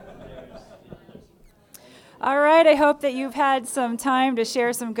All right, I hope that you've had some time to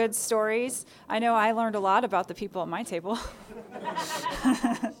share some good stories. I know I learned a lot about the people at my table.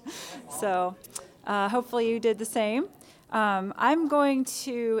 So hopefully you did the same. I'm going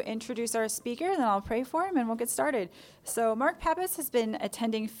to introduce our speaker, and then I'll pray for him, and we'll get started. So Mark Pappas has been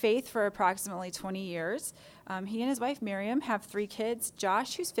attending Faith for approximately 20 years. He and his wife, Miriam, have 3 kids,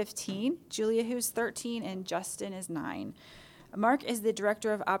 Josh, who's 15, Julia, who's 13, and Justin is 9. Mark is the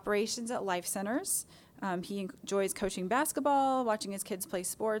Director of Operations at Life Centers. He enjoys coaching basketball, watching his kids play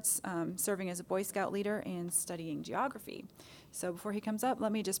sports, serving as a Boy Scout leader, and studying geography. So before he comes up,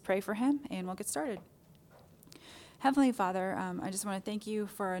 let me just pray for him, and we'll get started. Heavenly Father, I just want to thank you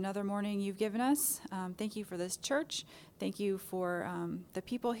for another morning you've given us. Thank you for this church. Thank you for the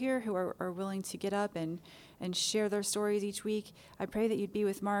people here who are willing to get up and share their stories each week. I pray that you'd be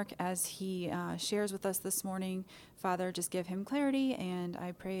with Mark as he shares with us this morning. Father, just give him clarity, and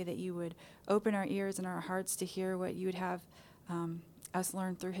I pray that you would open our ears and our hearts to hear what you would have us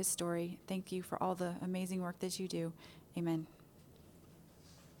learn through his story. Thank you for all the amazing work that you do. Amen.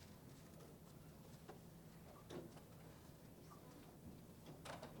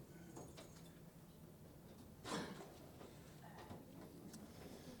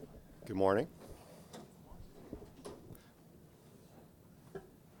 Good morning.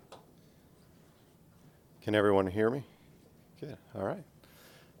 Can everyone hear me? Good. All right.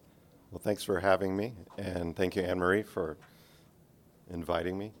 Well, thanks for having me, and thank you, Anne-Marie, for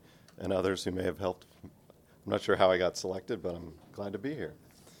inviting me, and others who may have helped. I'm not sure how I got selected, but I'm glad to be here.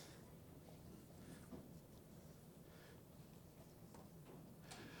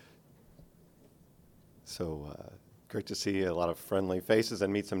 So, great to see a lot of friendly faces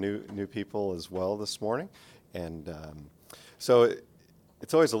and meet some new people as well this morning. And so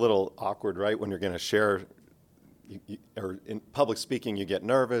it's always a little awkward, right, when you're going to share, or in public speaking, you get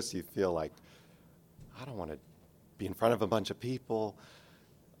nervous. You feel like, I don't want to be in front of a bunch of people.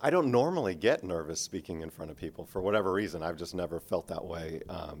 I don't normally get nervous speaking in front of people for whatever reason. I've just never felt that way.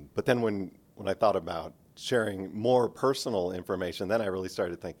 But then when I thought about sharing more personal information, then I really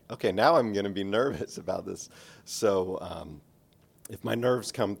started to think, okay, now I'm going to be nervous about this. So if my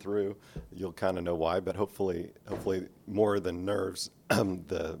nerves come through, you'll kind of know why, but hopefully more than nerves,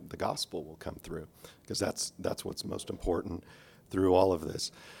 the gospel will come through, because that's what's most important through all of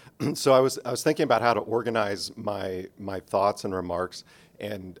this. So I was thinking about how to organize my thoughts and remarks,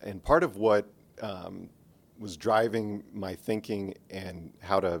 and part of what was driving my thinking and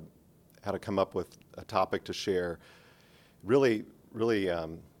how to come up with a topic to share really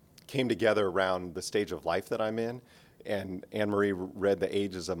came together around the stage of life that I'm in. And Anne-Marie read the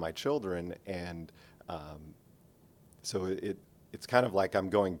ages of my children, and so it's kind of like I'm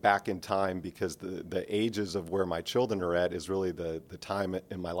going back in time, because the ages of where my children are at is really the time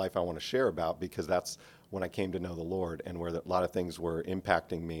in my life I want to share about, because that's when I came to know the Lord, and where a lot of things were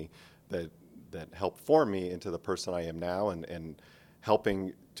impacting me that helped form me into the person I am now, and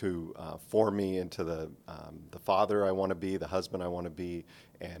helping to form me into the father I want to be, the husband I want to be,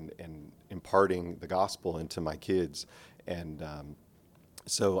 and imparting the gospel into my kids. And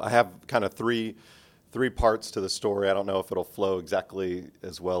so I have kind of three parts to the story. I don't know if it'll flow exactly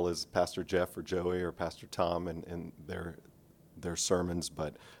as well as Pastor Jeff or Joey or Pastor Tom and their sermons,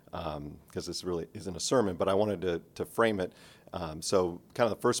 but because this really isn't a sermon, but I wanted to frame it. So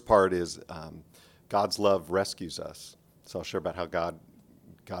kind of the first part is God's love rescues us. So I'll share about how God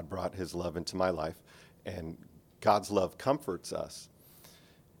brought his love into my life, and God's love comforts us.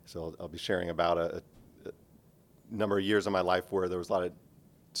 So I'll be sharing about a number of years of my life where there was a lot of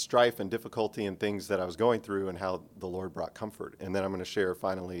strife and difficulty and things that I was going through, and how the Lord brought comfort. And then I'm going to share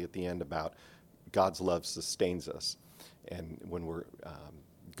finally at the end about God's love sustains us. And when we're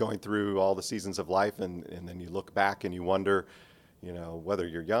going through all the seasons of life, and then you look back and you wonder, whether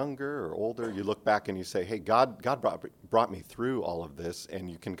you're younger or older, you look back and you say, hey, God brought me through all of this, and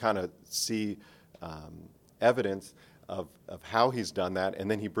you can kind of see evidence of how he's done that,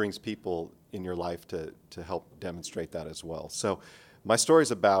 and then he brings people in your life to help demonstrate that as well. So my story is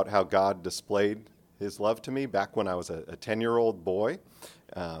about how God displayed his love to me back when I was a 10-year-old boy,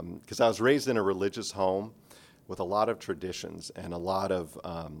 because I was raised in a religious home with a lot of traditions and a lot of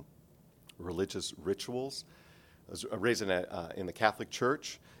religious rituals. I was raised in the Catholic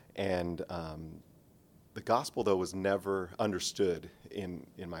Church, and the gospel, though, was never understood in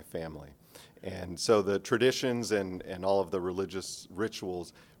my family. And so the traditions and all of the religious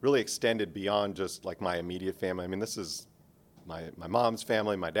rituals really extended beyond just like my immediate family. I mean, this is my mom's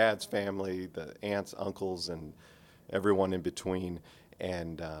family, my dad's family, the aunts, uncles, and everyone in between.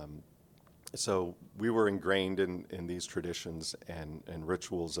 And so we were ingrained in these traditions and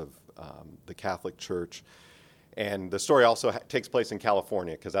rituals of the Catholic Church. And the story also takes place in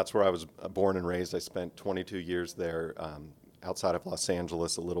California, because that's where I was born and raised. I spent 22 years there, outside of Los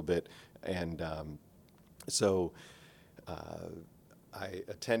Angeles a little bit. And so I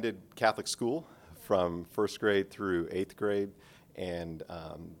attended Catholic school from first grade through eighth grade. And,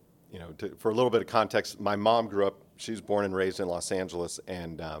 for a little bit of context, my mom grew up, she was born and raised in Los Angeles,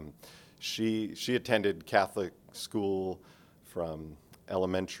 and she attended Catholic school from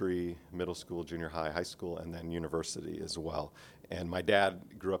elementary, middle school, junior high, high school, and then university as well. And my dad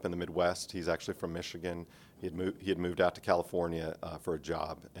grew up in the Midwest. He's actually from Michigan. He had moved out to California for a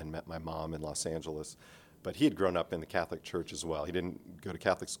job and met my mom in Los Angeles. But he had grown up in the Catholic Church as well. He didn't go to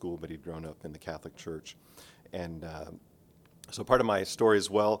Catholic school, but he'd grown up in the Catholic Church. And so part of my story as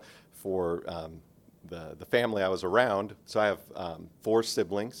well for the family I was around, so I have 4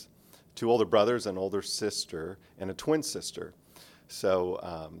 siblings, 2 older brothers, an older sister, and a twin sister.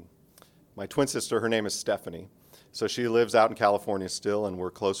 So my twin sister, her name is Stephanie. So she lives out in California still, and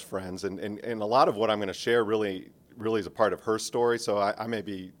we're close friends. And a lot of what I'm going to share really is a part of her story. So I may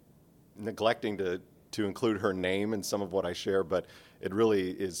be neglecting to include her name in some of what I share, but it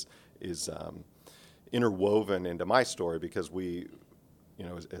really is interwoven into my story, because we,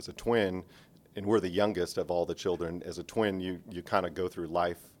 as a twin, and we're the youngest of all the children. As a twin, you kind of go through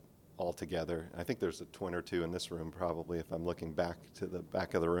life all together. I think there's a twin or 2 in this room, probably, if I'm looking back to the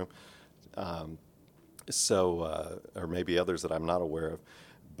back of the room. Or maybe others that I'm not aware of.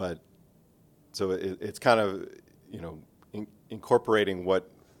 But so it's kind of, incorporating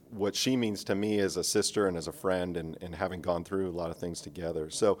what she means to me as a sister and as a friend, and having gone through a lot of things together.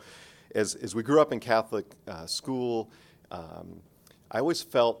 So as we grew up in Catholic school, I always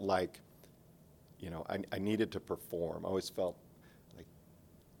felt like, I needed to perform. I always felt like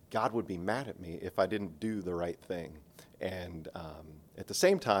God would be mad at me if I didn't do the right thing. And at the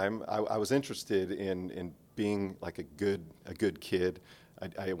same time, I was interested in being like a good kid.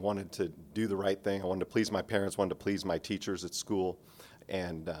 I wanted to do the right thing. I wanted to please my parents, wanted to please my teachers at school.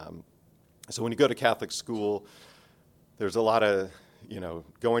 And so when you go to Catholic school, there's a lot of,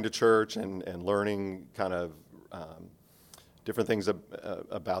 going to church and learning kind of different things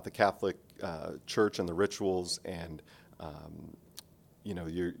about the Catholic Church and the rituals. And,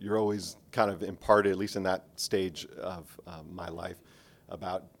 you're always kind of imparted, at least in that stage of my life,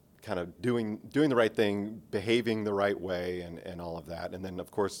 about kind of doing the right thing, behaving the right way, and all of that. And then,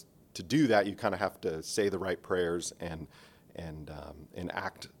 of course, to do that, you kind of have to say the right prayers and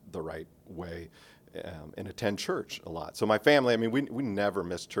act the right way, and attend church a lot. So my family, we never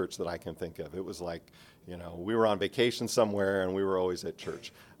missed church that I can think of. It was like, we were on vacation somewhere and we were always at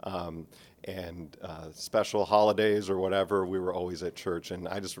church. And special holidays or whatever, we were always at church. And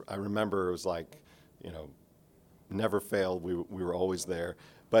I remember it was like, never failed. We were always there.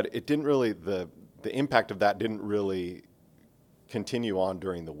 But it didn't really, the impact of that didn't really continue on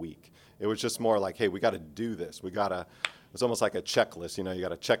during the week. It was just more like, hey, we got to do this. It's almost like a checklist. You got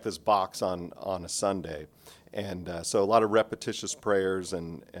to check this box on a Sunday. And so a lot of repetitious prayers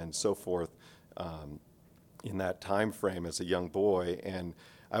and so forth in that time frame as a young boy. And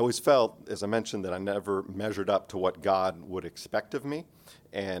I always felt, as I mentioned, that I never measured up to what God would expect of me.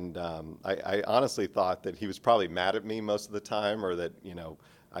 And I honestly thought that he was probably mad at me most of the time, or that,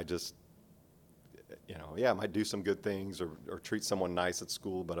 I just, I might do some good things or treat someone nice at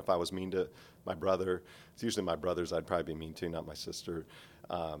school. But if I was mean to my brother, it's usually my brothers I'd probably be mean to, not my sister.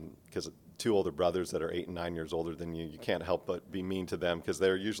 Because 2 older brothers that are 8 and 9 years older than you can't help but be mean to them, because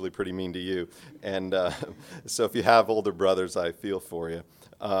they're usually pretty mean to you. And so if you have older brothers, I feel for you.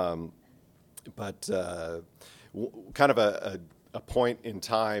 But kind of a point in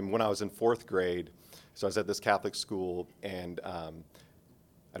time when I was in 4th grade, so I was at this Catholic school, and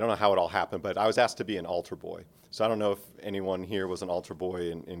I don't know how it all happened, but I was asked to be an altar boy. So I don't know if anyone here was an altar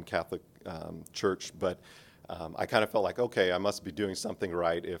boy in Catholic church, but I kind of felt like, okay, I must be doing something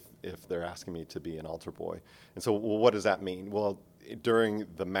right if they're asking me to be an altar boy. And so, well, what does that mean? Well, during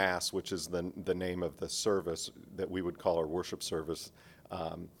the Mass, which is the name of the service that we would call our worship service,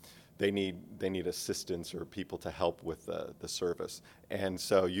 they need assistance or people to help with the service. And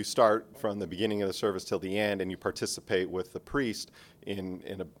so you start from the beginning of the service till the end, and you participate with the priest in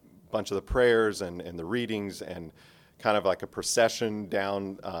a bunch of the prayers and the readings, and kind of like a procession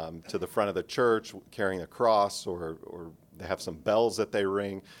down to the front of the church carrying a cross, or they have some bells that they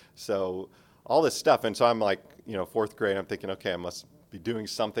ring. So all this stuff. And so I'm like, 4th grade, I'm thinking, okay, I must be doing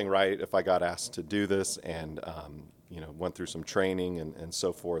something right if I got asked to do this, and went through some training and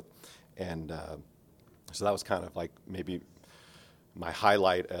so forth. And so that was kind of like maybe my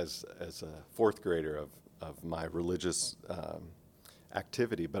highlight as a fourth grader of my religious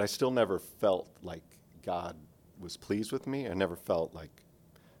activity. But I still never felt like God was pleased with me. I never felt like,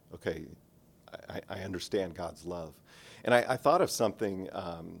 okay, I understand God's love. And I thought of something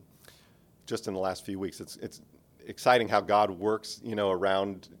just in the last few weeks. It's exciting how God works,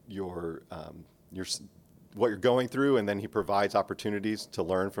 around your what you're going through, and then He provides opportunities to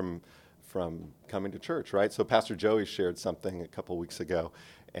learn from coming to church, right? So Pastor Joey shared something a couple weeks ago,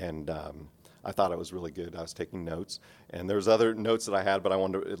 and I thought it was really good. I was taking notes, and there's other notes that I had, but I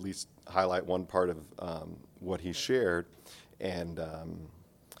wanted to at least highlight one part of what he shared. And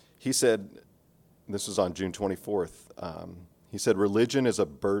he said, this was on June 24th, he said, religion is a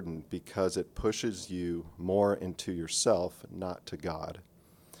burden because it pushes you more into yourself, not to God.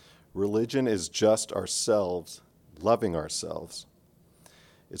 Religion is just ourselves loving ourselves.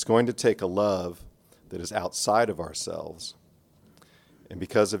 It's going to take a love that is outside of ourselves. And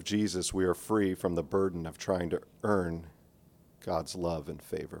because of Jesus, we are free from the burden of trying to earn God's love and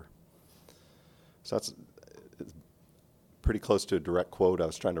favor. So that's pretty close to a direct quote. I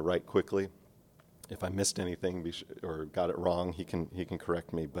was trying to write quickly. If I missed anything or got it wrong, he can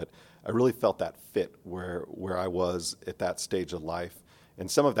correct me. But I really felt that fit where I was at that stage of life. And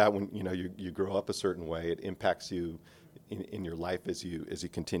some of that, when you grow up a certain way, it impacts you in your life as you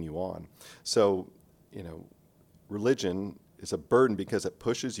continue on. So, religion is a burden because it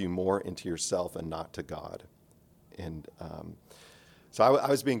pushes you more into yourself and not to God. And so I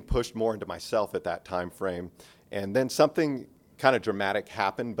was being pushed more into myself at that time frame. And then something kind of dramatic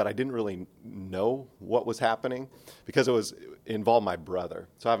happened, but I didn't really know what was happening because it involved my brother.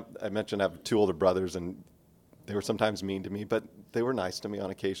 So I mentioned I have two older brothers, and they were sometimes mean to me, but they were nice to me on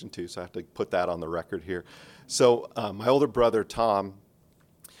occasion too, so I have to put that on the record here. So my older brother, Tom,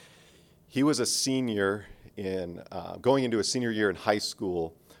 he was a senior going into a senior year in high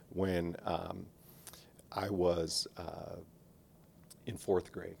school when I was in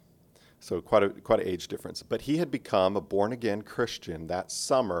fourth grade. So quite an age difference. But he had become a born-again Christian that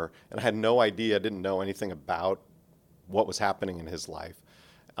summer, and I had no idea, didn't know anything about what was happening in his life.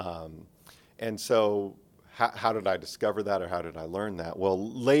 And so how did I discover that, or how did I learn that?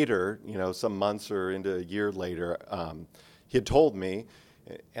 Well, later, some months or into a year later, he had told me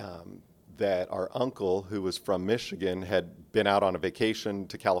that our uncle, who was from Michigan, had been out on a vacation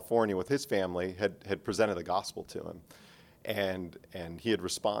to California with his family, had presented the gospel to him, and he had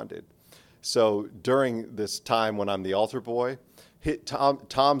responded. So during this time when I'm the altar boy,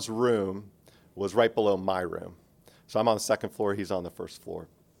 Tom's room was right below my room. So I'm on the second floor, he's on the first floor.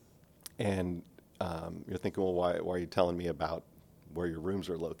 And you're thinking, well, why are you telling me about where your rooms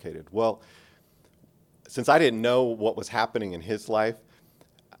are located? Well, since I didn't know what was happening in his life,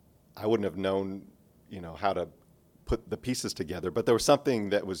 I wouldn't have known, how to put the pieces together. But there was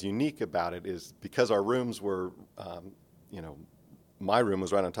something that was unique about it, is because our rooms were, my room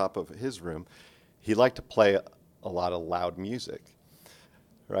was right on top of his room, he liked to play a lot of loud music,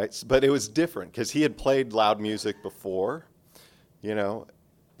 right? But it was different because he had played loud music before,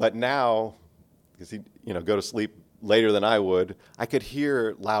 but now, because he'd go to sleep later than I would, I could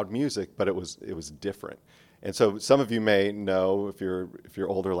hear loud music, but it was different. And so some of you may know, if you're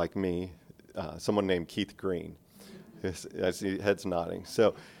older like me, someone named Keith Green. I see heads nodding.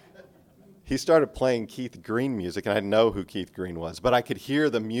 So he started playing Keith Green music, and I didn't know who Keith Green was, but I could hear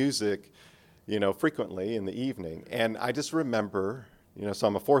the music, frequently in the evening. And I just remember, so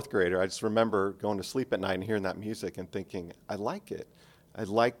I'm a fourth grader, I just remember going to sleep at night and hearing that music and thinking, I like it. I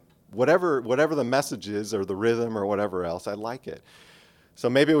like whatever the message is, or the rhythm, or whatever else, I like it. So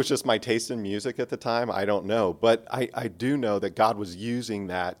maybe it was just my taste in music at the time, I don't know. But I do know that God was using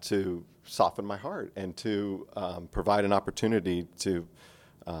that to soften my heart and to provide an opportunity to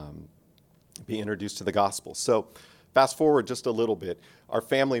be introduced to the gospel. So fast forward just a little bit. Our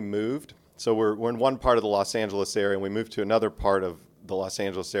family moved. So we're in one part of the Los Angeles area, and we moved to another part of the Los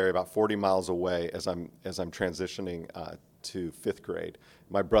Angeles area about 40 miles away as I'm transitioning to fifth grade.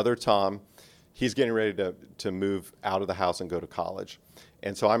 My brother Tom, he's getting ready to move out of the house and go to college.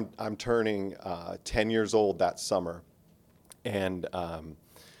 And so I'm turning 10 years old that summer. And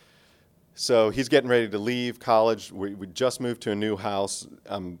so he's getting ready to leave college. We just moved to a new house.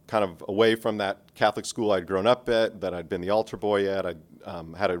 I'm kind of away from that Catholic school I'd grown up at, that I'd been the altar boy at. I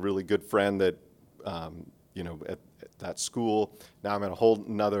had a really good friend that, at that school. Now I'm in a whole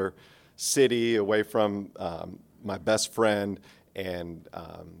another city away from my best friend, and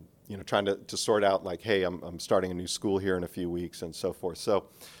trying to sort out, like, hey, I'm starting a new school here in a few weeks, and so forth. So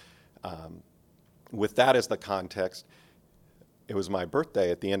with that as the context, it was my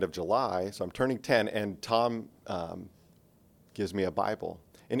birthday at the end of July, so I'm turning 10, and Tom gives me a Bible.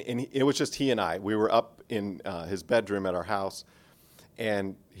 And it was just he and I. We were up in his bedroom at our house,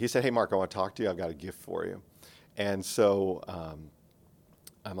 and he said, "Hey, Mark, I want to talk to you. I've got a gift for you." And so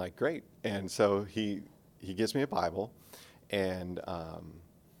I'm like, "Great." And so he gives me a Bible, and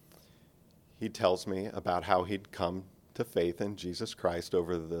he tells me about how he'd come to faith in Jesus Christ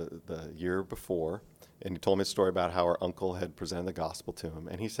over the year before. And he told me a story about how our uncle had presented the gospel to him.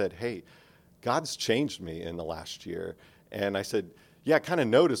 And he said, "Hey, God's changed me in the last year." And I said, "Yeah, I kind of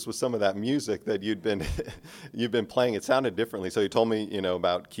noticed with some of that music that you'd been playing, it sounded differently." So he told me,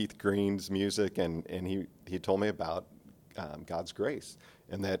 about Keith Green's music, and he told me about God's grace,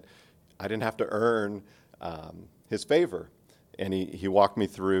 and that I didn't have to earn his favor. And he walked me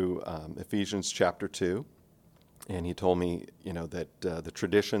through Ephesians chapter 2, and he told me, that the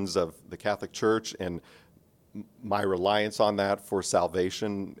traditions of the Catholic Church and my reliance on that for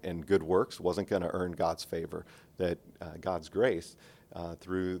salvation and good works wasn't going to earn God's favor, that God's grace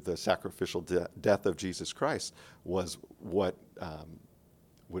through the sacrificial death of Jesus Christ was what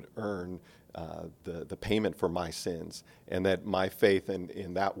would earn the payment for my sins, and that my faith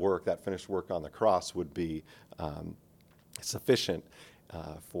in that work, that finished work on the cross, would be sufficient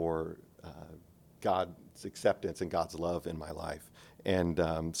for God's acceptance and God's love in my life.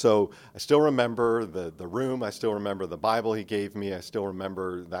 And so I still remember the room. I still remember the Bible he gave me. I still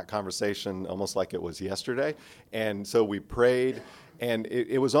remember that conversation almost like it was yesterday. And so we prayed, and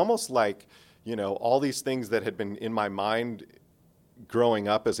it was almost like, all these things that had been in my mind growing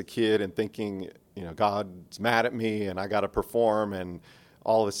up as a kid and thinking, God's mad at me and I got to perform and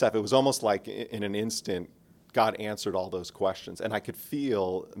all this stuff. It was almost like in an instant, God answered all those questions, and I could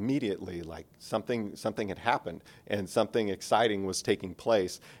feel immediately like something had happened and something exciting was taking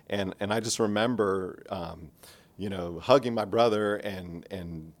place. And I just remember, hugging my brother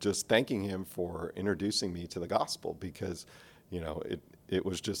and just thanking him for introducing me to the gospel, because, it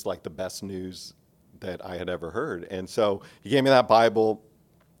was just like the best news that I had ever heard. And so he gave me that Bible.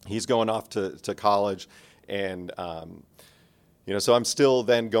 He's going off to college, and so I'm still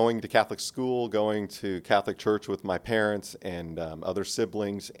then going to Catholic school, going to Catholic church with my parents and other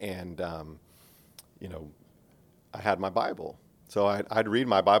siblings, and I had my Bible. So I'd read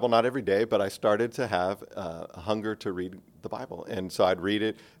my Bible, not every day, but I started to have a hunger to read the Bible. And so I'd read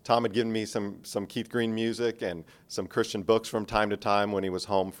it. Tom had given me some Keith Green music and some Christian books from time to time when he was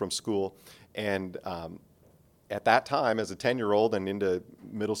home from school. And at that time, as a 10-year-old and into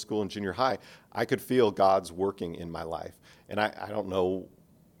middle school and junior high, I could feel God's working in my life. And I don't know,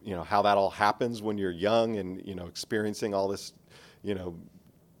 how that all happens when you're young and, experiencing all this,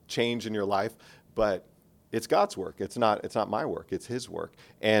 change in your life. But it's God's work. It's not my work. It's His work.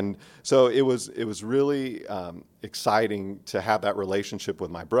 And so it was really exciting to have that relationship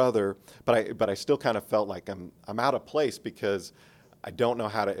with my brother. But I still kind of felt like I'm out of place, because I don't know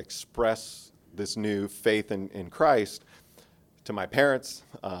how to express this new faith in Christ to my parents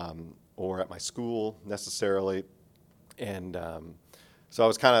or at my school necessarily. And so I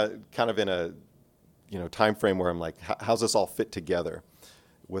was kind of in a time frame where I'm like, how's this all fit together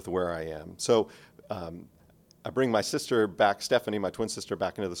with where I am? So I bring my sister back, Stephanie, my twin sister,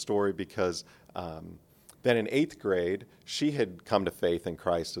 back into the story, because then in 8th grade she had come to faith in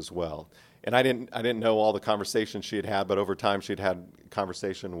Christ as well. And I didn't know all the conversations she had had, but over time she'd had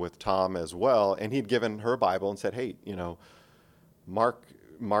conversation with Tom as well, and he'd given her a Bible and said, "Hey,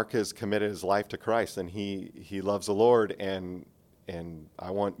 Mark has committed his life to Christ, and he loves the Lord, and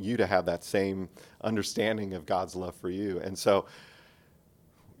I want you to have that same understanding of God's love for you." And so,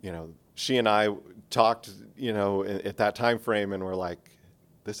 she and I talked, at that time frame, and we're like,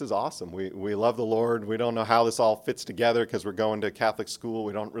 this is awesome. We love the Lord. We don't know how this all fits together because we're going to Catholic school.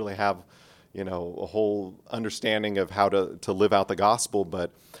 We don't really have, a whole understanding of how to live out the gospel.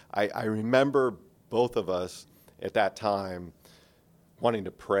 But I remember both of us at that time wanting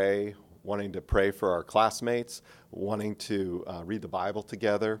to pray for our classmates, wanting to read the Bible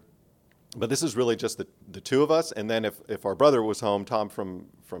together. But this is really just the two of us. And then if our brother was home, Tom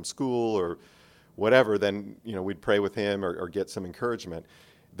from school or whatever, then we'd pray with him or get some encouragement.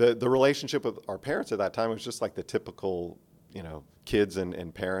 The relationship with our parents at that time was just like the typical, kids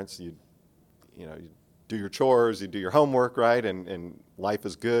and parents. You do your chores, you do your homework, right? And life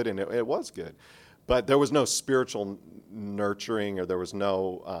is good, and it was good. But there was no spiritual nurturing, or there was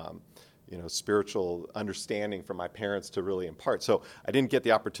no spiritual understanding from my parents to really impart. So I didn't get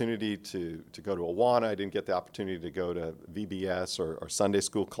the opportunity to go to Awana. I didn't get the opportunity to go to VBS or Sunday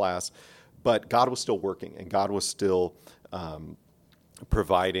school class. But God was still working, and God was still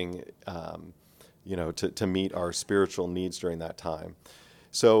providing, to meet our spiritual needs during that time.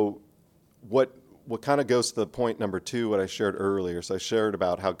 So what what kind of goes to the point number 2, what I shared earlier. So I shared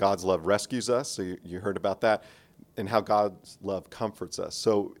about how God's love rescues us. So you heard about that, and how God's love comforts us.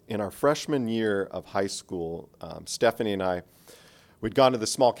 So in our freshman year of high school, Stephanie and I, we'd gone to the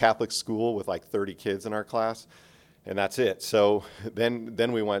small Catholic school with like 30 kids in our class, and that's it. So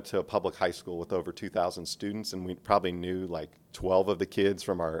then we went to a public high school with over 2,000 students, and we probably knew like 12 of the kids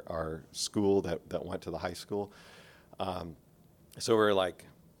from our school that went to the high school. So we're like,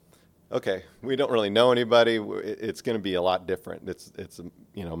 okay, we don't really know anybody. It's going to be a lot different. It's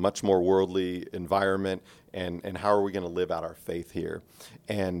a much more worldly environment, and how are we going to live out our faith here?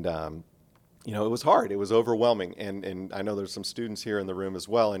 And it was hard. It was overwhelming, and I know there's some students here in the room as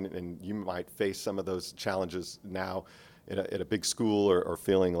well, and you might face some of those challenges now at a big school, or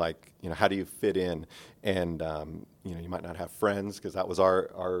feeling like, how do you fit in? And you might not have friends, because that was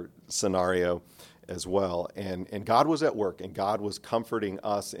our scenario as well. And God was at work, and God was comforting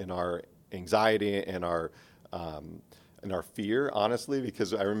us in our anxiety and our fear, honestly,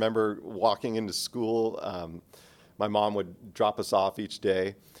 because I remember walking into school. My mom would drop us off each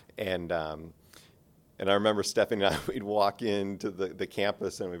day, and I remember Stephanie and I, we'd walk into the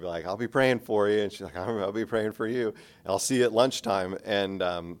campus, and we'd be like, "I'll be praying for you," and she's like, "I'll be praying for you. I'll see you at lunchtime." And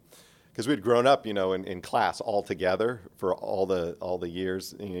because we'd grown up, in class all together for all the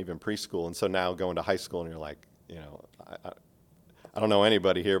years, even preschool, and so now going to high school, and you're like, I don't know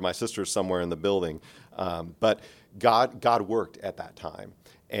anybody here. My sister's somewhere in the building, but God worked at that time,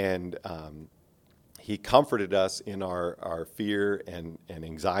 and He comforted us in our fear and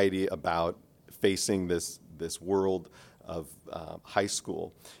anxiety about facing this world of high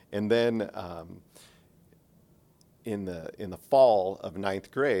school. And then in the fall of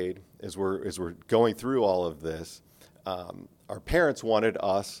ninth grade, as we're going through all of this, our parents wanted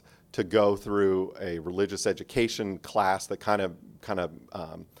us to go through a religious education class that kind of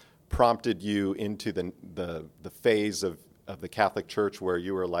prompted you into the phase of the Catholic Church where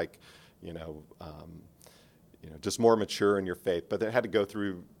you were like, just more mature in your faith. But they had to go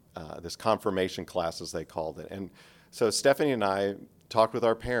through this confirmation class, as they called it. And so Stephanie and I talked with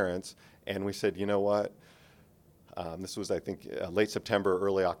our parents, and we said, you know what? This was, I think, late September,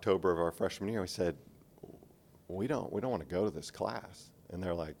 early October of our freshman year. We said, we don't want to go to this class. And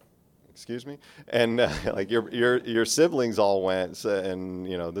they're like, excuse me? And like your siblings all went, and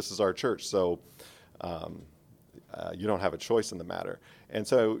this is our church, so you don't have a choice in the matter. And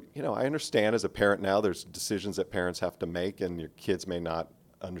so I understand as a parent now, there's decisions that parents have to make, and your kids may not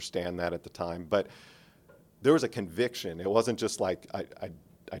understand that at the time, but there was a conviction. It wasn't just like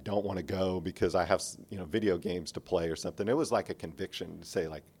I don't want to go because I have video games to play or something. It was like a conviction to say,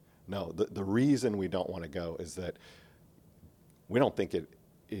 like, no, the reason we don't want to go is that we don't think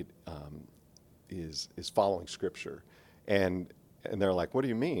it is following Scripture. And they're like, what do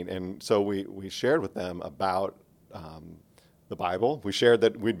you mean? And so we shared with them about the Bible. We shared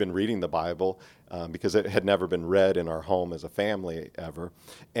that we'd been reading the Bible because it had never been read in our home as a family ever.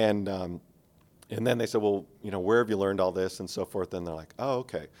 And then they said, well, where have you learned all this and so forth? And they're like, oh,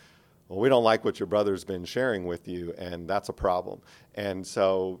 okay. Well, we don't like what your brother's been sharing with you, and that's a problem. And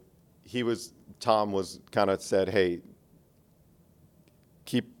so Tom was kind of said, hey,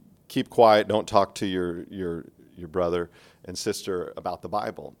 keep quiet. Don't talk to your brother and sister about the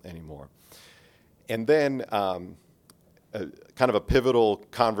Bible anymore. And then kind of a pivotal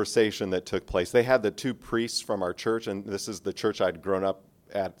conversation that took place. They had the two priests from our church, and this is the church I'd grown up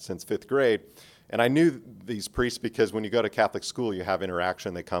at since 5th grade. And I knew these priests because when you go to Catholic school, you have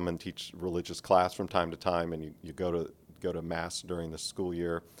interaction. They come and teach religious class from time to time, and you go to Mass during the school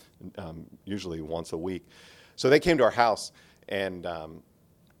year, usually once a week. So they came to our house, and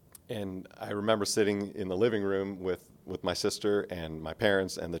I remember sitting in the living room with my sister and my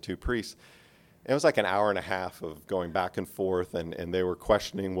parents and the two priests. It was like an hour and a half of going back and forth, and they were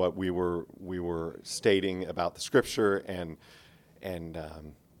questioning what we were stating about the Scripture, and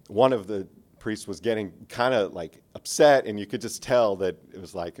one of the priests was getting kind of like upset, and you could just tell that it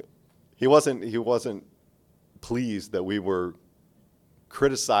was like he wasn't pleased that we were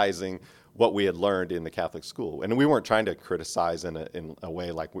criticizing what we had learned in the Catholic school. And we weren't trying to criticize in a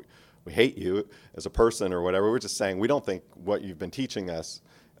way like we hate you as a person or whatever. We're just saying we don't think what you've been teaching us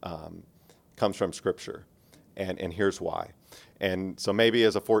comes from Scripture, and here's why. And so maybe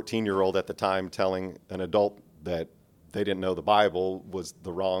as a 14-year-old at the time telling an adult that they didn't know the Bible was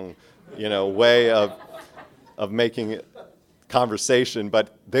the wrong, way of making conversation,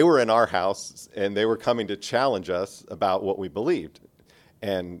 but they were in our house, and they were coming to challenge us about what we believed.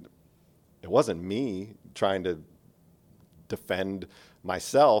 And it wasn't me trying to defend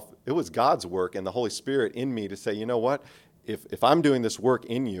myself. It was God's work and the Holy Spirit in me to say, you know what? if I'm doing this work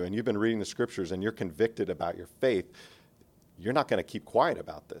in you and you've been reading the scriptures and you're convicted about your faith, you're not going to keep quiet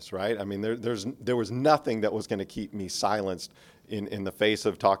about this, right? I mean, there was nothing that was going to keep me silenced in the face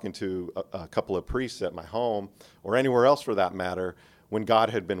of talking to a couple of priests at my home or anywhere else for that matter when God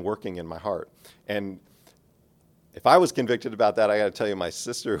had been working in my heart. And if I was convicted about that, I got to tell you, my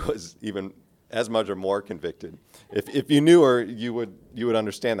sister was even as much or more convicted. If you knew her, you would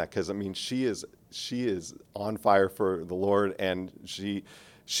understand that, because I mean, she is on fire for the Lord, and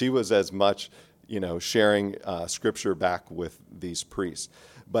she was as much, sharing scripture back with these priests.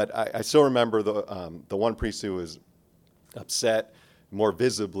 But I still remember the one priest who was upset more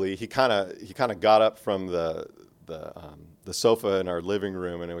visibly. He kind of got up from the sofa in our living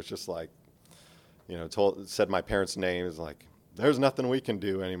room, and it was just like, said my parents' names, like, there's nothing we can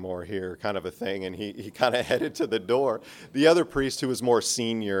do anymore here, kind of a thing. And he kind of headed to the door. The other priest, who was more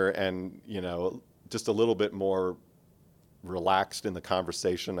senior and, just a little bit more relaxed in the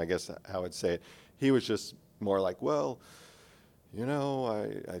conversation, I guess how I'd say it, he was just more like, well,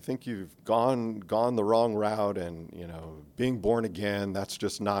 I think you've gone the wrong route, and, being born again, that's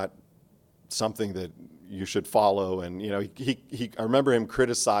just not something that you should follow. And, I remember him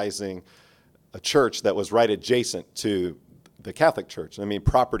criticizing a church that was right adjacent to the Catholic Church. I mean,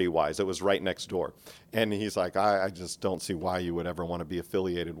 property-wise, it was right next door. And he's like, I just don't see why you would ever want to be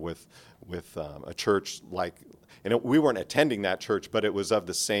affiliated with a church like, and we weren't attending that church, but it was of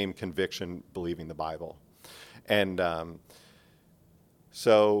the same conviction, believing the Bible. And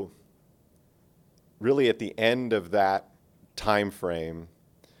so really at the end of that time frame,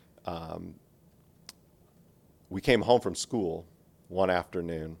 we came home from school one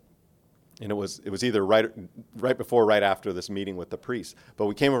afternoon. And it was either right before or right after this meeting with the priest. But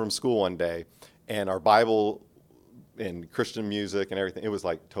we came home from school one day, and our Bible and Christian music and everything, it was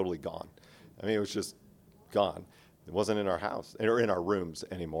like totally gone. I mean, it was just gone. It wasn't in our house or in our rooms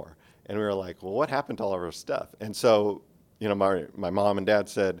anymore. And we were like, well, what happened to all of our stuff? And so, my mom and dad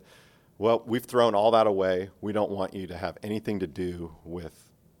said, well, we've thrown all that away. We don't want you to have anything to do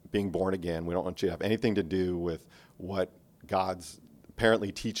with being born again. We don't want you to have anything to do with what God's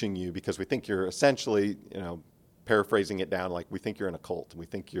apparently teaching you, because we think you're essentially, paraphrasing it down, like we think you're in a cult. We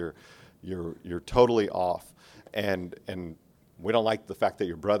think you're totally off, and we don't like the fact that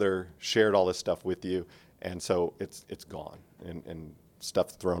your brother shared all this stuff with you, and so it's gone and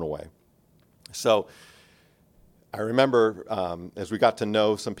stuff thrown away. So I remember as we got to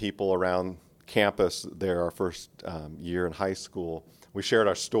know some people around campus there, our first year in high school, we shared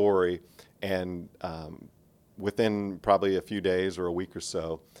our story, and within probably a few days or a week or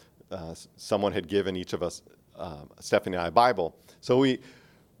so, someone had given each of us, Stephanie and I, a Bible. So we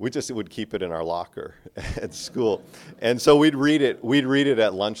just would keep it in our locker at school, and so we'd read it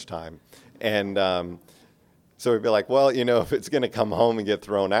at lunchtime, and so we'd be like, well, if it's going to come home and get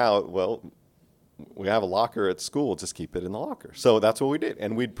thrown out, well, we have a locker at school, just keep it in the locker. So that's what we did,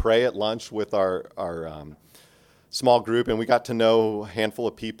 and we'd pray at lunch with our small group, and we got to know a handful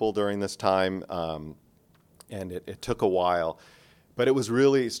of people during this time. And it took a while, but it was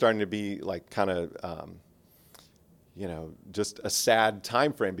really starting to be like kind of, just a sad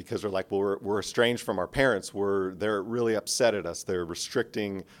time frame, because we're like, well, we're estranged from our parents. They're really upset at us. They're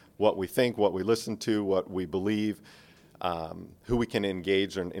restricting what we think, what we listen to, what we believe, who we can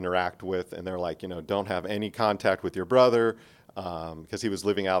engage and interact with. And they're like, don't have any contact with your brother, because he was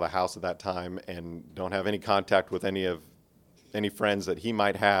living out of the house at that time, and don't have any contact with any friends that he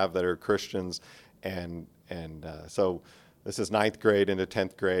might have that are Christians. And so this is 9th grade into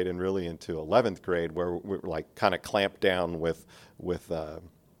 10th grade and really into 11th grade, where we're like kind of clamped down with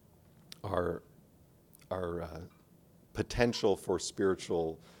our potential for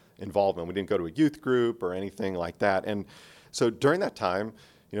spiritual involvement. We didn't go to a youth group or anything like that. And so during that time,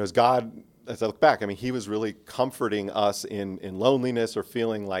 as I look back, I mean, he was really comforting us in loneliness or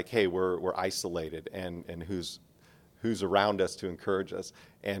feeling like, hey, we're isolated, and who's around us to encourage us.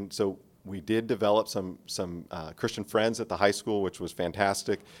 And so we did develop some Christian friends at the high school, which was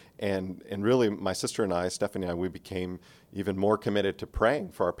fantastic. And really, my sister and I, Stephanie and I, we became even more committed to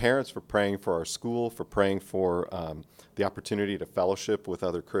praying for our parents, for praying for our school, for praying for the opportunity to fellowship with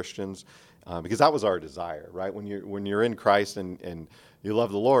other Christians, because that was our desire, right? When you're in Christ and you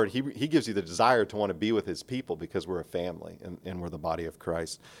love the Lord, He gives you the desire to want to be with His people, because we're a family and we're the body of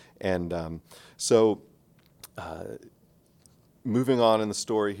Christ. And moving on in the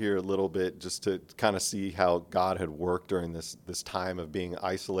story here a little bit, just to kind of see how God had worked during this time of being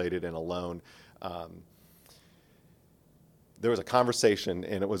isolated and alone. There was a conversation,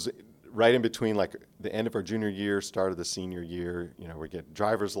 and it was right in between like the end of our junior year, start of the senior year. We get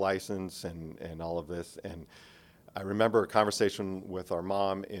driver's license and all of this. And I remember a conversation with our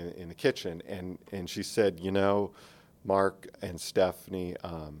mom in the kitchen, and she said, Mark and Stephanie,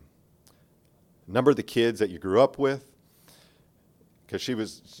 number of the kids that you grew up with, because she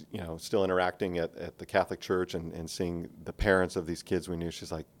was, still interacting at the Catholic Church and seeing the parents of these kids we knew.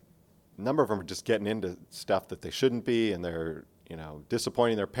 She's like, a number of them are just getting into stuff that they shouldn't be, and they're,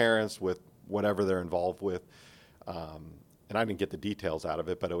 disappointing their parents with whatever they're involved with. And I didn't get the details out of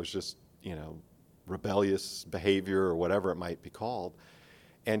it, but it was just, rebellious behavior or whatever it might be called.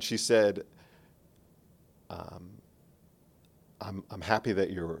 And she said, I'm happy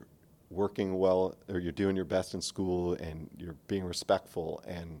that you're working well, or you're doing your best in school, and you're being respectful.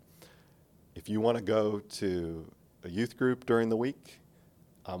 And if you want to go to a youth group during the week,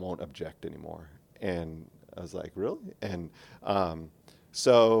 I won't object anymore. And I was like, really? And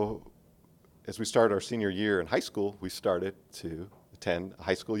so as we started our senior year in high school, we started to attend a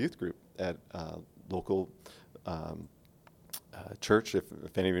high school youth group at local church.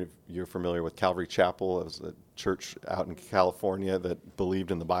 If any of you are familiar with Calvary Chapel, it was a church out in California that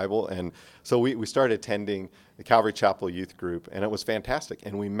believed in the Bible. And so we started attending the Calvary Chapel youth group, and it was fantastic.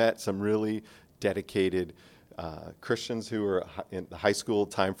 And we met some really dedicated Christians who were in the high school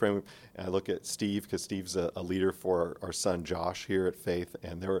time frame. And I look at Steve, because Steve's a leader for our son Josh here at Faith.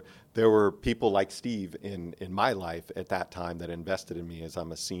 And there were people like Steve in my life at that time that invested in me as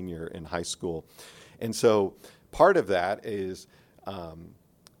I'm a senior in high school. And so part of that is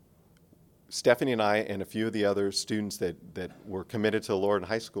Stephanie and I and a few of the other students that were committed to the Lord in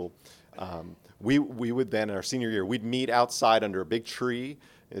high school, we would then, in our senior year, we'd meet outside under a big tree.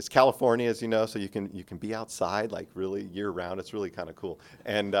 It's California, as you know, so you can be outside like really year round. It's really kind of cool.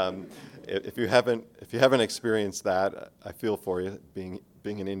 And if you haven't experienced that, I feel for you, being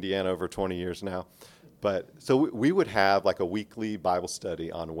in Indiana over 20 years now. But so we would have like a weekly Bible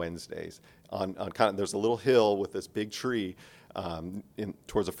study on Wednesdays. On kind of, there's a little hill with this big tree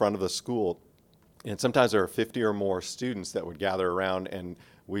towards the front of the school, and sometimes there are 50 or more students that would gather around, and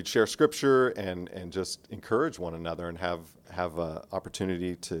we'd share scripture and just encourage one another and have an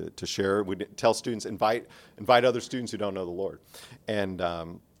opportunity to share. We'd tell students, invite other students who don't know the Lord. And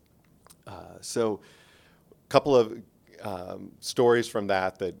so a couple of stories from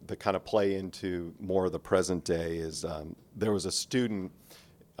that kind of play into more of the present day is there was a student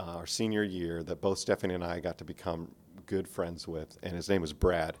our senior year that both Stephanie and I got to become good friends with, and his name was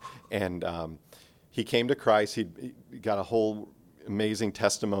Brad. And he came to Christ. He got a whole amazing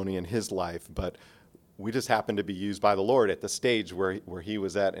testimony in his life, but we just happened to be used by the Lord at the stage where he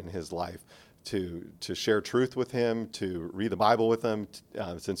was at in his life to share truth with him, to read the Bible with him.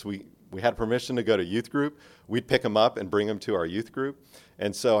 Since we had permission to go to youth group, we'd pick him up and bring him to our youth group.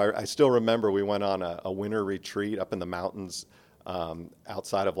 And so I still remember we went on a winter retreat up in the mountains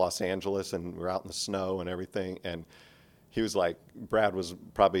outside of Los Angeles, and we're out in the snow and everything. And he was like, Brad was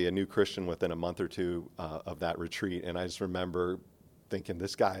probably a new Christian within a month or two of that retreat. And I just remember thinking,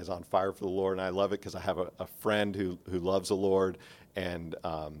 this guy is on fire for the Lord. And I love it because I have a friend who loves the Lord. And,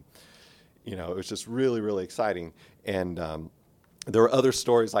 it was just really, really exciting. And there were other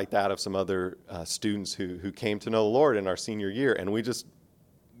stories like that of some other students who came to know the Lord in our senior year. And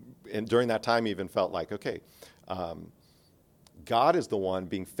and during that time even felt like, okay, God is the one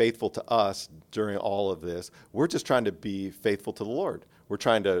being faithful to us during all of this. We're just trying to be faithful to the Lord. We're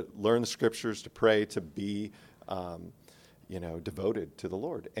trying to learn the scriptures, to pray, to be, devoted to the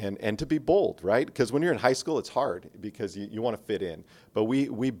Lord, and to be bold, right? Because when you're in high school, it's hard because you want to fit in. But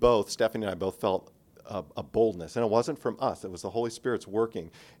we both, Stephanie and I both felt a boldness, and it wasn't from us. It was the Holy Spirit's working.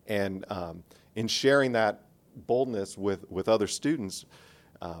 And in sharing that boldness with other students,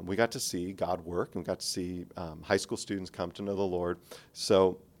 we got to see God work, and we got to see high school students come to know the Lord.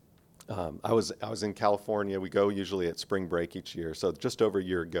 So I was in California. We go usually at spring break each year. So just over a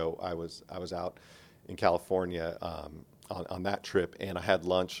year ago, I was out in California on that trip, and I had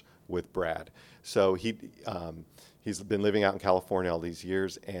lunch with Brad. So he's been living out in California all these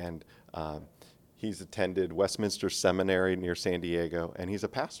years, and he's attended Westminster Seminary near San Diego, and he's a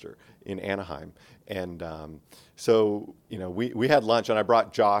pastor in Anaheim. And so we had lunch, and I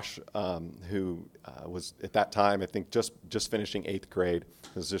brought Josh, who was at that time, I think, just finishing 8th grade.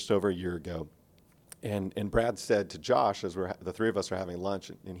 It was just over a year ago. And Brad said to Josh, as the three of us are having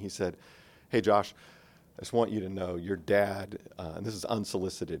lunch, and he said, "Hey, Josh, I just want you to know your dad," and this is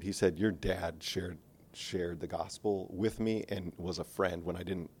unsolicited, he said, "your dad shared the gospel with me and was a friend when I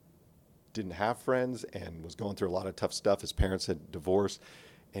didn't have friends and was going through a lot of tough stuff. His parents had divorced."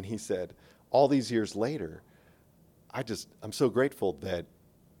 And he said, all these years later, I'm so grateful that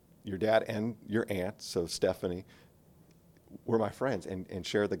your dad and your aunt, so Stephanie, were my friends and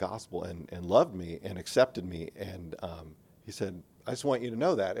shared the gospel and loved me and accepted me. And he said, I just want you to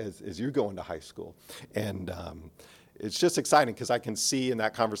know that as you go into high school. And it's just exciting because I can see in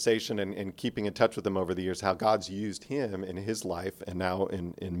that conversation and keeping in touch with him over the years how God's used him in his life and now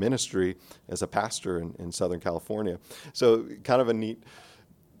in ministry as a pastor in Southern California. So kind of a neat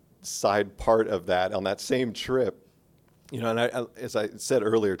side part of that on that same trip, and as I said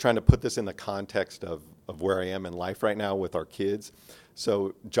earlier, trying to put this in the context of where I am in life right now with our kids.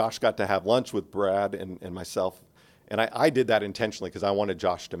 So Josh got to have lunch with Brad and myself, and I did that intentionally because I wanted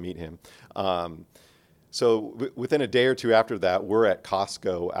Josh to meet him. So within a day or two after that, we're at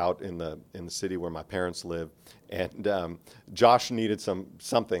Costco out in the city where my parents live, and Josh needed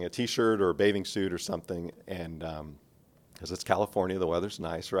something, a T-shirt or a bathing suit or something, and because it's California, the weather's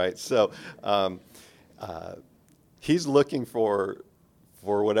nice, right? So he's looking for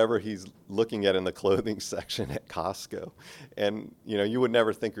whatever he's looking at in the clothing section at Costco, and you would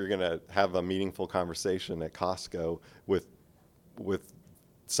never think you're going to have a meaningful conversation at Costco with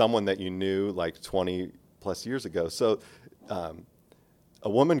someone that you knew like 20 plus years ago. So a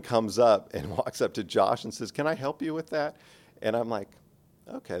woman comes up and walks up to Josh and says, "Can I help you with that?" And I'm like,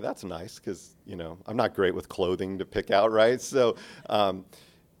 okay, that's nice because, I'm not great with clothing to pick out, right? So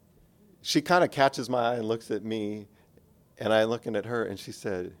she kind of catches my eye and looks at me, and I'm looking at her, and she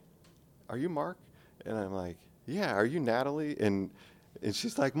said, "Are you Mark?" And I'm like, "Yeah, are you Natalie?" And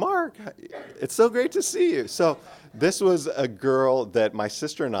she's like, "Mark, it's so great to see you." So this was a girl that my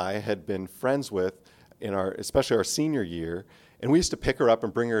sister and I had been friends with especially our senior year, and we used to pick her up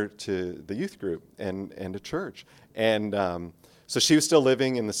and bring her to the youth group and to church. And so she was still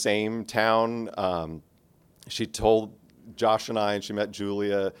living in the same town. She told Josh and I, and she met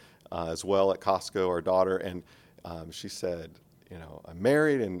Julia as well at Costco, our daughter, and she said, I'm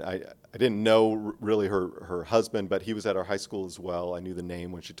married, and I didn't know really her husband, but he was at our high school as well. I knew the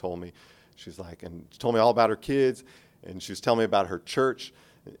name when she told me. She's like, and she told me all about her kids, and she was telling me about her church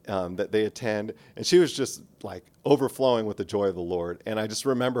that they attend, and she was just like overflowing with the joy of the Lord. And I just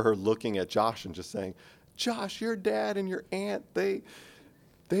remember her looking at Josh and just saying, "Josh, your dad and your aunt, they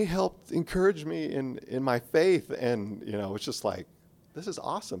helped encourage me in my faith." And it's just like, this is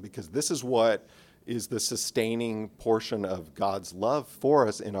awesome, because this is what is the sustaining portion of God's love for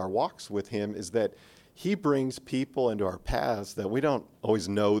us in our walks with him, is that he brings people into our paths that we don't always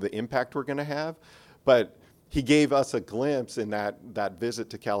know the impact we're going to have, but he gave us a glimpse in that visit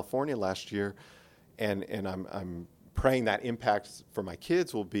to California last year, and I'm praying that impact for my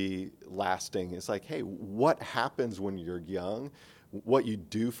kids will be lasting. It's like, hey, what happens when you're young? What you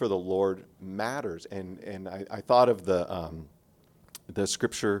do for the Lord matters. And I thought of the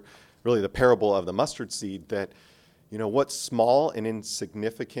scripture, really the parable of the mustard seed, that what's small and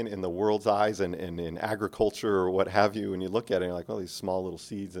insignificant in the world's eyes and in agriculture or what have you, when you look at it, you're like, well, these small little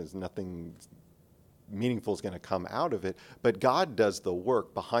seeds, there's nothing meaningful is going to come out of it. But God does the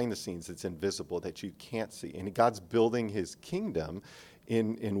work behind the scenes that's invisible, that you can't see. And God's building his kingdom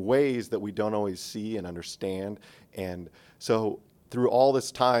in ways that we don't always see and understand. And so through all this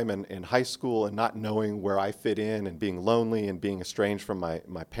time in high school and not knowing where I fit in and being lonely and being estranged from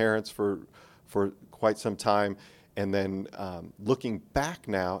my parents for quite some time, and then looking back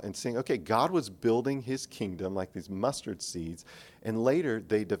now and saying, okay, God was building his kingdom like these mustard seeds, and later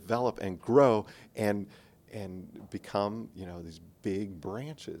they develop and grow and become, these big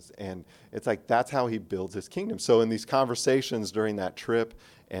branches. And it's like, that's how he builds his kingdom. So in these conversations during that trip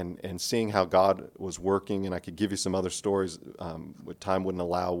and seeing how God was working, and I could give you some other stories, what time wouldn't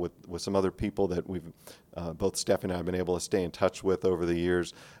allow, with some other people that we've, both Steph and I have been able to stay in touch with over the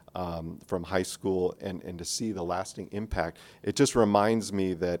years, from high school, and to see the lasting impact. It just reminds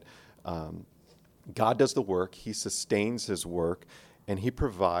me that God does the work, he sustains his work, and he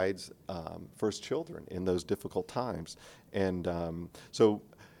provides for his children in those difficult times. And so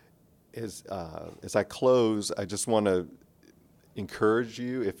as I close, I just want to encourage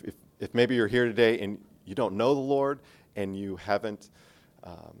you, if maybe you're here today and you don't know the Lord and you haven't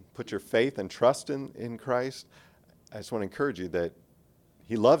put your faith and trust in Christ, I just want to encourage you that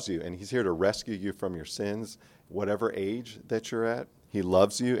he loves you, and he's here to rescue you from your sins, whatever age that you're at. He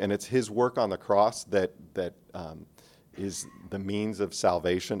loves you, and it's his work on the cross that is the means of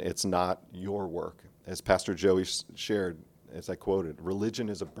salvation. It's not your work. As Pastor Joey shared, as I quoted, religion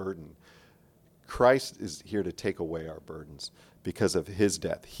is a burden. Christ is here to take away our burdens because of his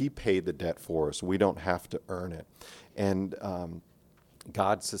death. He paid the debt for us. We don't have to earn it. And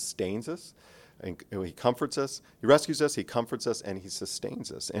God sustains us. And he comforts us, he rescues us, he comforts us, and he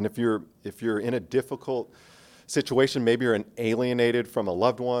sustains us. And if you're in a difficult situation. Maybe you're alienated from a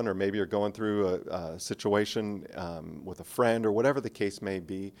loved one, or maybe you're going through a situation with a friend, or whatever the case may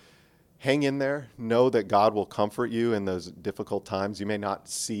be. Hang in there. Know that God will comfort you in those difficult times. You may not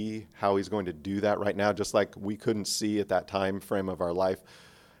see how he's going to do that right now, just like we couldn't see at that time frame of our life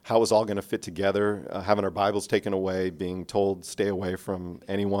how it was all going to fit together, having our Bibles taken away, being told stay away from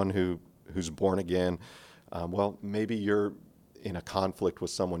anyone who's born again. Well, maybe you're in a conflict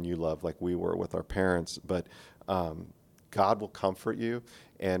with someone you love, like we were with our parents, but God will comfort you,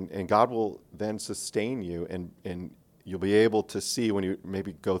 and God will then sustain you, and you'll be able to see when you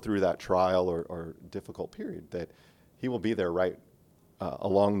maybe go through that trial or difficult period that he will be there right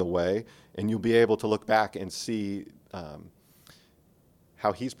along the way, and you'll be able to look back and see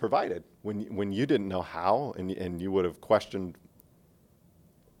how he's provided when you didn't know how, and you would have questioned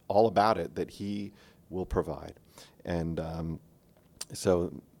all about it, that he will provide. And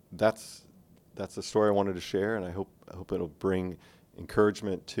so that's the story I wanted to share, and I hope it'll bring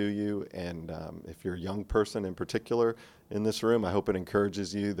encouragement to you. And if you're a young person in particular in this room, I hope it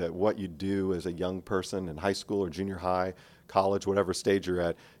encourages you that what you do as a young person in high school or junior high, college, whatever stage you're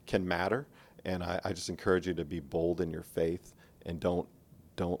at, can matter. And I just encourage you to be bold in your faith, and don't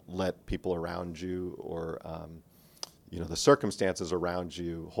let people around you or the circumstances around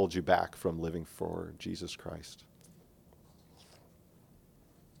you hold you back from living for Jesus Christ.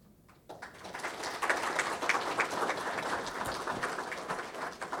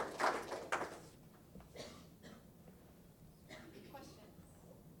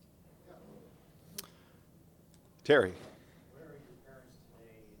 Terry. Where are your parents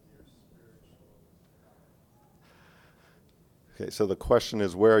today in their spiritual development? Okay, so the question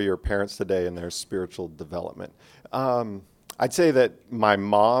is, where are your parents today in their spiritual development? I'd say that my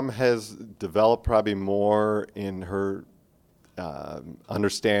mom has developed probably more in her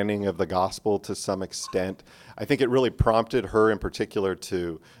understanding of the gospel to some extent. I think it really prompted her in particular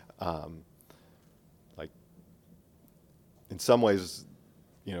to, in some ways,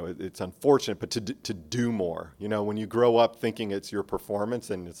 it's unfortunate, but to do more. When you grow up thinking it's your performance,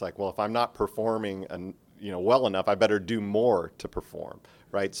 and it's like, well, if I'm not performing well enough, I better do more to perform,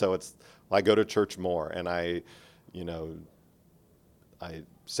 right? So I go to church more, and I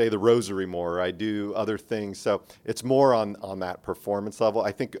say the rosary more, or I do other things. So it's more on that performance level.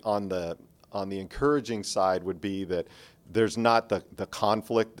 I think on the encouraging side would be that there's not the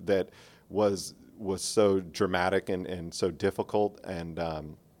conflict that was so dramatic and so difficult, and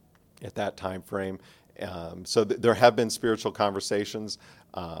at that time frame. So there have been spiritual conversations.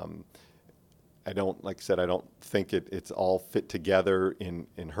 I don't think it's all fit together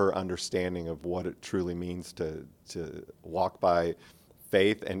in her understanding of what it truly means to walk by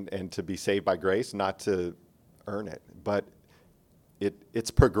faith and to be saved by grace, not to earn it. But it's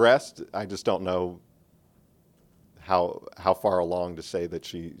progressed. I just don't know how far along to say that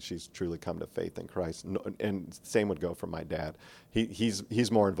she's truly come to faith in Christ. And same would go for my dad.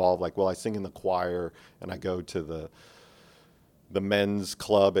 He's more involved. Like, well, I sing in the choir, and I go to the men's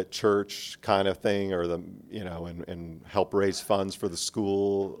club at church kind of thing, or and help raise funds for the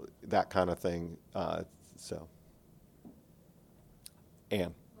school, that kind of thing. Anne.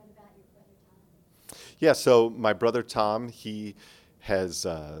 What about your brother Tom? Yeah, so my brother Tom, he has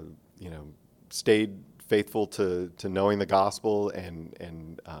stayed faithful to knowing the gospel,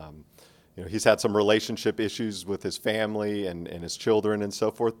 and he's had some relationship issues with his family and his children and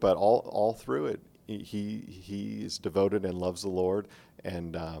so forth, but all through it, he is devoted and loves the Lord.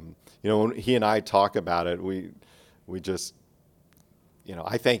 And when he and I talk about it, we just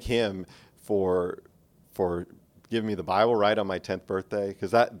I thank him for giving me the Bible right on my 10th birthday,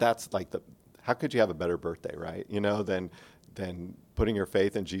 because that's like how could you have a better birthday, right? Than putting your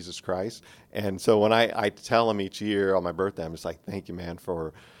faith in Jesus Christ. And so when I tell him each year on my birthday, I'm just like, thank you, man,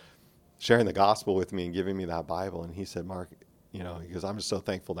 for sharing the gospel with me and giving me that Bible. And he said, Mark, because I'm just so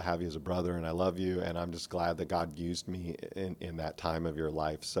thankful to have you as a brother, and I love you, and I'm just glad that God used me in that time of your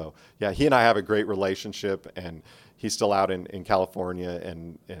life. So yeah, he and I have a great relationship, and he's still out in California,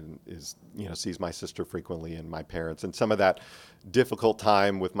 and is sees my sister frequently and my parents. And some of that difficult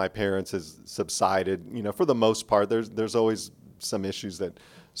time with my parents has subsided. For the most part, there's always some issues that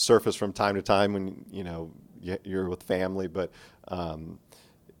surface from time to time when you're with family, but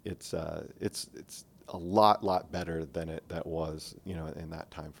it's a lot better than that was in that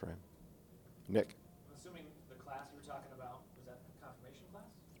time frame. Nick. I'm assuming the class you were talking about, was that a confirmation class?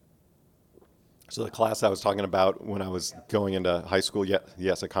 So the class I was talking about when I was going into high school,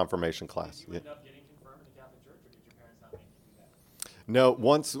 yes, a confirmation class. Did you end up getting confirmed in the Catholic Church, or did your parents not make you do that? No,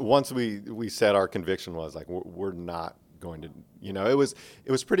 once we said our conviction was like we're not going to, it was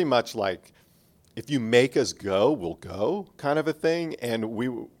pretty much like if you make us go, we'll go, kind of a thing. And we,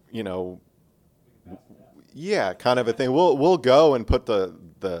 you know, yeah, kind of a thing. We'll go and put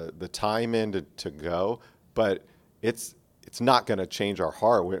the time in to go, but it's not going to change our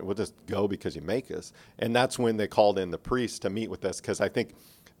heart. We'll just go because you make us. And that's when they called in the priest to meet with us, because I think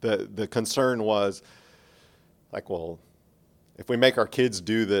the concern was like, well, if we make our kids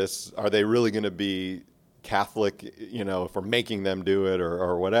do this, are they really going to be Catholic, you know, if we're making them do it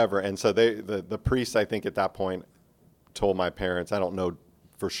or whatever? And so the priest, I think at that point, told my parents, I don't know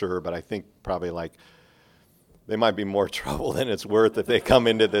for sure, but I think probably like they might be more trouble than it's worth if they come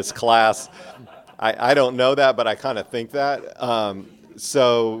into this class. I don't know that, but I kind of think that.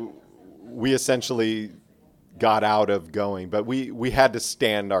 So we essentially got out of going, but we had to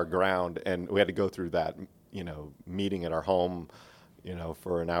stand our ground, and we had to go through that, you know, meeting at our home, you know,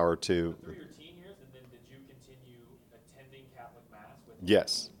 for an hour or two. Through your teen years, and then did you continue attending Catholic Mass with?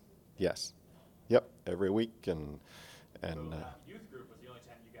 Yes. Yep, every week, and Youth group was the only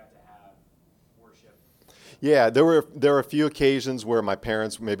time you got to have worship. yeah, there were a few occasions where my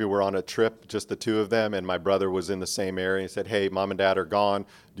parents maybe were on a trip, just the two of them, and my brother was in the same area. He said, "Hey, Mom and Dad are gone.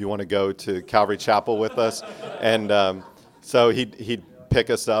 Do you want to go to Calvary Chapel with us?" And so he'd pick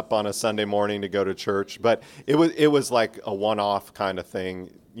us up on a Sunday morning to go to church. But it was like a one-off kind of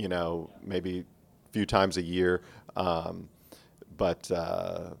thing, you know, maybe a few times a year. But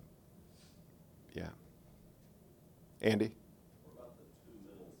yeah, Andy.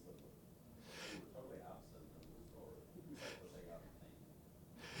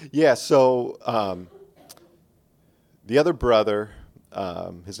 Yeah, so the other brother,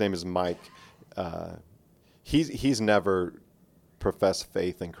 his name is Mike. He's never professed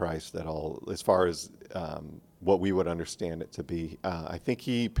faith in Christ at all, as far as what we would understand it to be. I think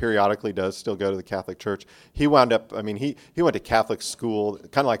he periodically does still go to the Catholic Church. He wound up, I mean, he went to Catholic school,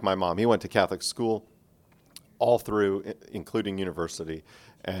 kind of like my mom. He went to Catholic school all through, including university.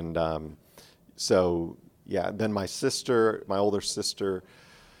 And so, yeah, then my sister, my older sister,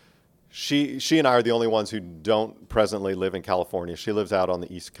 she and I are the only ones who don't presently live in California. She lives out on the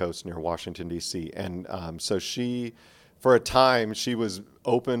East Coast near Washington, D.C. And so she, for a time, she was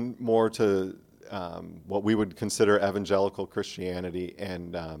open more to what we would consider evangelical Christianity.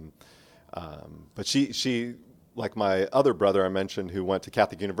 And but she, like my other brother I mentioned who went to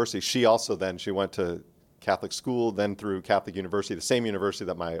Catholic University, she went to Catholic school, then through Catholic University, the same university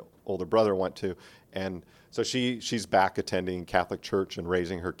that my older brother went to. And so she's back attending Catholic church and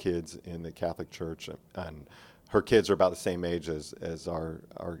raising her kids in the Catholic church. And her kids are about the same age as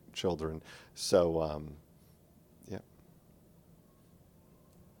our children. So, yeah.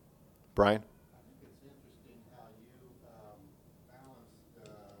 Brian? I think it's interesting how you balanced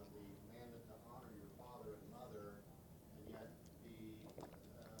the commandment to honor your father and mother, and yet be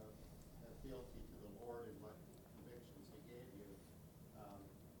have fealty to the Lord in what convictions He gave you.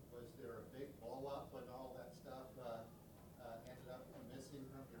 Was there a big blow up when all that stuff ended up missing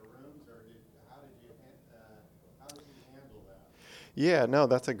from your rooms, or how did you handle that? Yeah, no,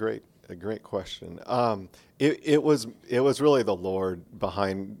 that's a great question. It was really the Lord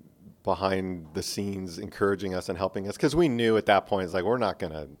behind the scenes encouraging us and helping us, because we knew at that point it's like we're not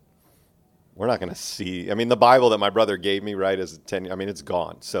gonna see. I mean, the Bible that my brother gave me, right, as 10, I mean, it's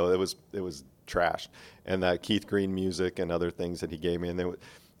gone. So it was trashed, and that Keith Green music and other things that he gave me, and then,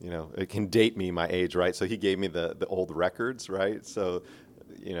 you know, it can date me my age, right? So he gave me the old records, right? So,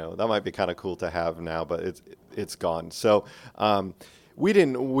 you know, that might be kind of cool to have now, but it's gone. So we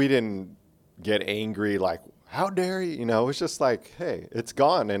didn't get angry like, how dare you? You know, it was just like, hey, it's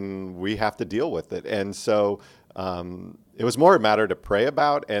gone and we have to deal with it. And so it was more a matter to pray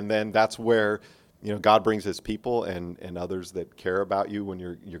about, and then that's where, you know, God brings His people and others that care about you when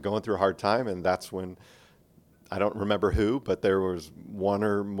you're going through a hard time. And that's when, I don't remember who, but there was one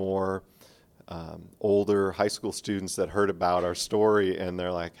or more older high school students that heard about our story, and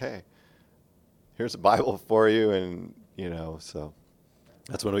they're like, hey, here's a Bible for you. And, you know, so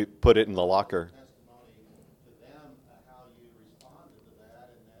that's when we put it in the locker. Testimony to them how you responded to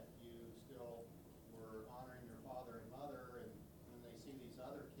that, and that you still were honoring your father and mother, and when they see these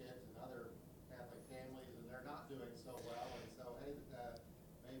other kids and other Catholic families and they're not doing so well, and so hey,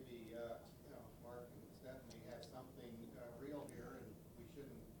 maybe you know, Mark and Stephanie have something real here, and we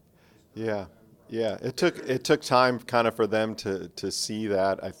shouldn't discourage them from. Yeah, it took time kind of for them to see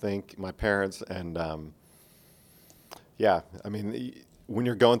that, I think, my parents. And yeah, I mean, when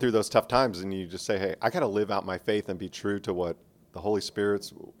you're going through those tough times and you just say, hey, I got to live out my faith and be true to what the Holy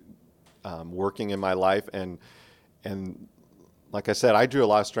Spirit's working in my life. And like I said, I drew a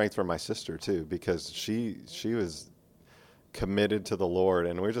lot of strength from my sister too, because she was committed to the Lord.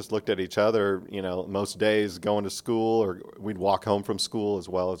 And we just looked at each other, most days going to school, or we'd walk home from school as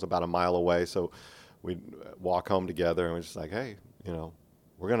well. It was about a mile away. So we'd walk home together, and we're just like, hey,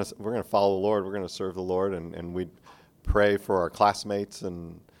 we're gonna follow the Lord. We're gonna serve the Lord, and we'd pray for our classmates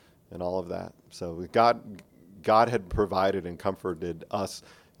and all of that. So God had provided and comforted us.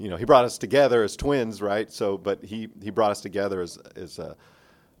 He brought us together as twins, right? So, but he brought us together as a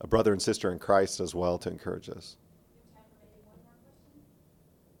brother and sister in Christ as well to encourage us.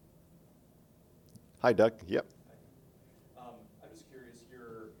 Hi, Doug. Yep. I'm just curious,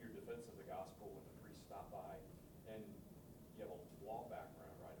 your defense of the gospel when the priest stopped by, and you have a law background,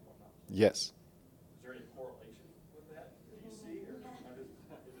 right? If I'm not mistaken. Yes. Is there any correlation with that? Do you see, or it just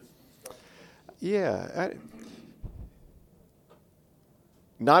struck me? Yeah.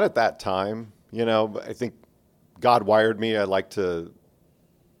 Not at that time. But I think God wired me. I like to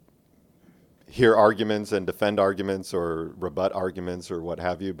hear arguments and defend arguments or rebut arguments or what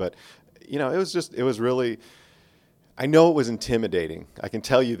have you. But it was really, I know it was intimidating. I can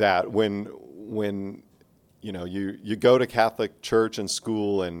tell you that when you go to Catholic church and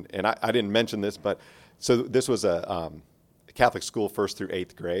school, and I didn't mention this, but so this was a Catholic school 1st through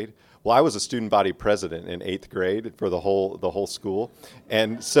 8th grade. Well, I was a student body president in 8th grade for the whole school.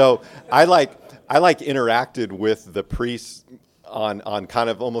 And so I interacted with the priests on kind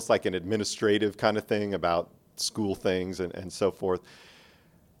of almost like an administrative kind of thing about school things and so forth.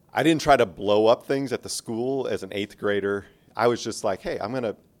 I didn't try to blow up things at the school as an 8th grader. I was just like, hey, I'm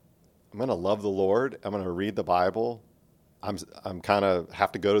gonna love the Lord. I'm gonna read the Bible. I'm kind of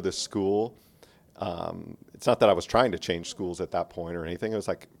have to go to this school. It's not that I was trying to change schools at that point or anything. It was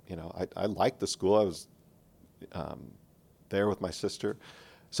like, I liked the school. I was there with my sister.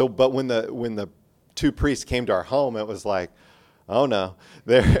 So, but when the two priests came to our home, it was like, oh no,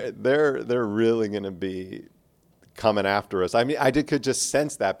 they're really going to be coming after us. I mean, could just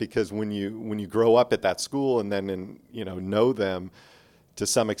sense that, because when you grow up at that school and then know them to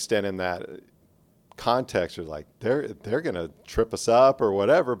some extent in that context, you're like, they're going to trip us up or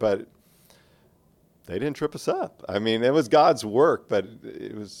whatever, but they didn't trip us up. I mean, it was God's work, but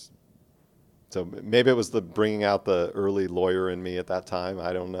it was, so maybe it was the bringing out the early lawyer in me at that time.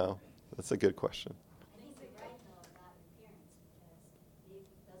 I don't know. That's a good question. I think you're right, though, about appearance, because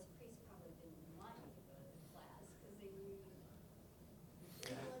those priests probably didn't want you to go to the class, because they knew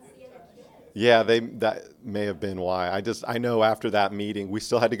the other kids. Yeah, that may have been why. I know after that meeting, we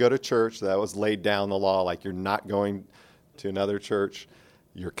still had to go to church. That was laid down the law, like you're not going to another church.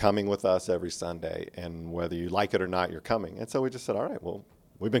 You're coming with us every Sunday, and whether you like it or not, you're coming. And so we just said, all right, well,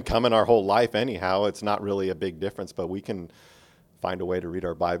 we've been coming our whole life anyhow. It's not really a big difference, but we can find a way to read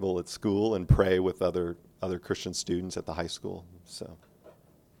our Bible at school and pray with other Christian students at the high school. So,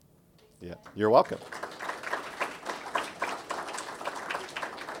 yeah, you're welcome.